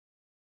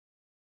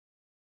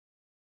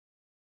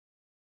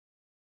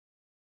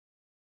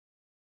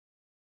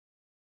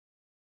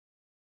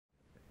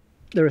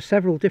There are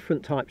several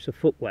different types of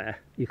footwear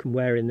you can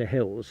wear in the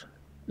hills.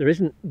 There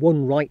isn't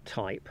one right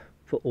type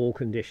for all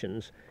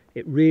conditions.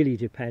 It really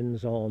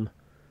depends on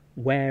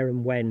where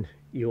and when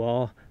you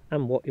are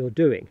and what you're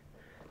doing.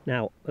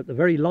 Now, at the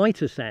very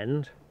lightest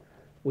end,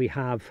 we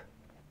have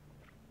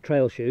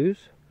trail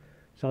shoes,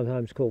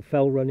 sometimes called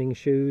fell running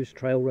shoes,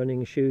 trail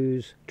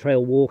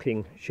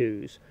walking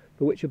shoes,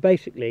 which are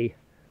basically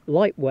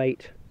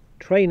lightweight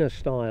trainer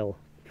style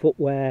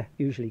footwear,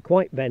 usually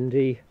quite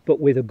bendy, but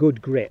with a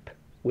good grip,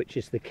 which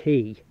is the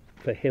key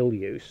for hill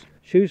use.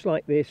 Shoes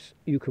like this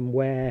you can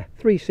wear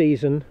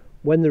 3-season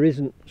when there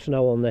isn't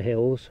snow on the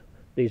hills.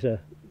 These are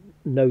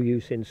no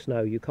use in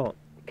snow. You can't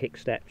kick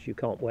steps, you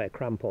can't wear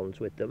crampons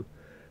with them.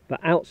 But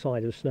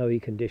outside of snowy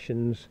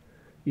conditions,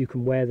 you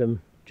can wear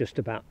them just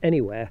about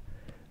anywhere,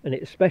 and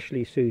it's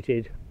especially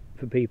suited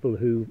for people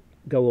who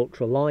go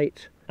ultra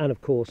light, and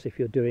of course if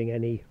you're doing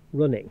any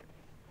running.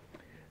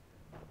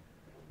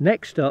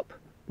 Next up,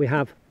 we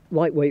have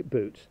lightweight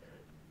boots.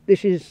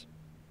 This is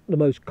the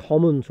most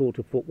common sort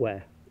of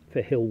footwear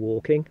for hill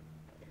walking.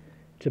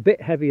 It's a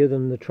bit heavier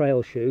than the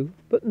trail shoe,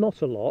 but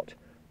not a lot,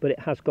 but it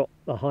has got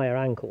a higher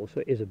ankle,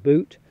 so it is a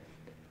boot.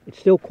 It's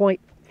still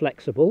quite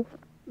flexible,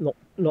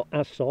 not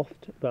as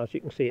soft, but as you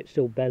can see it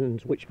still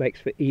bends, which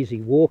makes for easy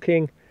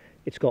walking.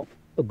 It's got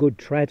a good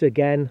tread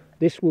again.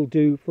 This will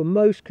do for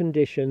most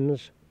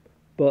conditions,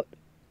 but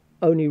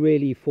only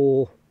really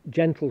for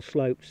gentle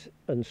slopes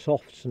and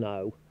soft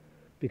snow,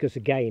 because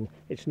again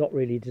it's not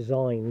really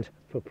designed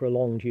for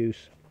prolonged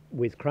use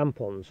with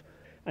crampons.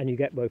 And you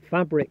get both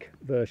fabric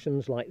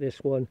versions like this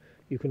one,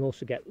 you can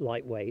also get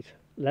lightweight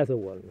leather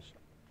ones.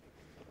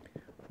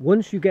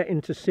 Once you get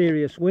into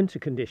serious winter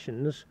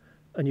conditions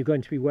and you're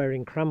going to be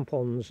wearing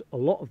crampons a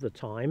lot of the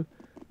time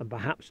and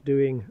perhaps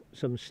doing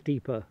some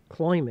steeper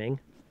climbing,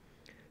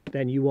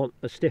 then you want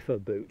a stiffer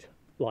boot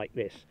like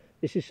this.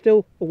 This is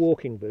still a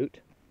walking boot,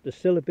 there's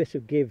still a bit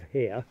of give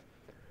here,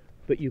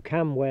 but you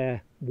can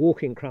wear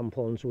walking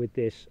crampons with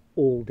this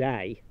all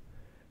day.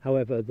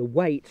 However, the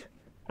weight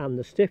and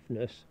the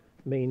stiffness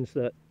means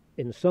that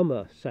in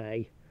summer,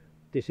 say,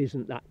 this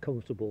isn't that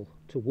comfortable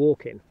to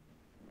walk in.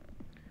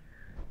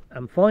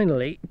 And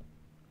finally,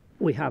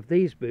 we have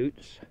these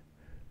boots,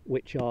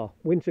 which are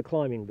winter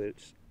climbing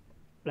boots.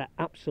 They're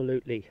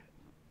absolutely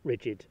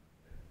rigid.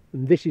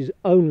 And this is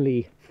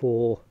only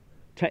for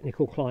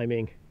technical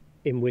climbing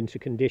in winter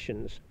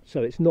conditions,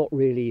 so it's not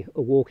really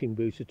a walking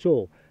boot at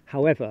all.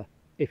 However,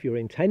 if you're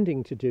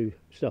intending to do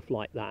stuff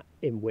like that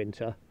in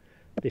winter,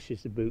 this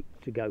is the boot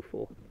to go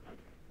for.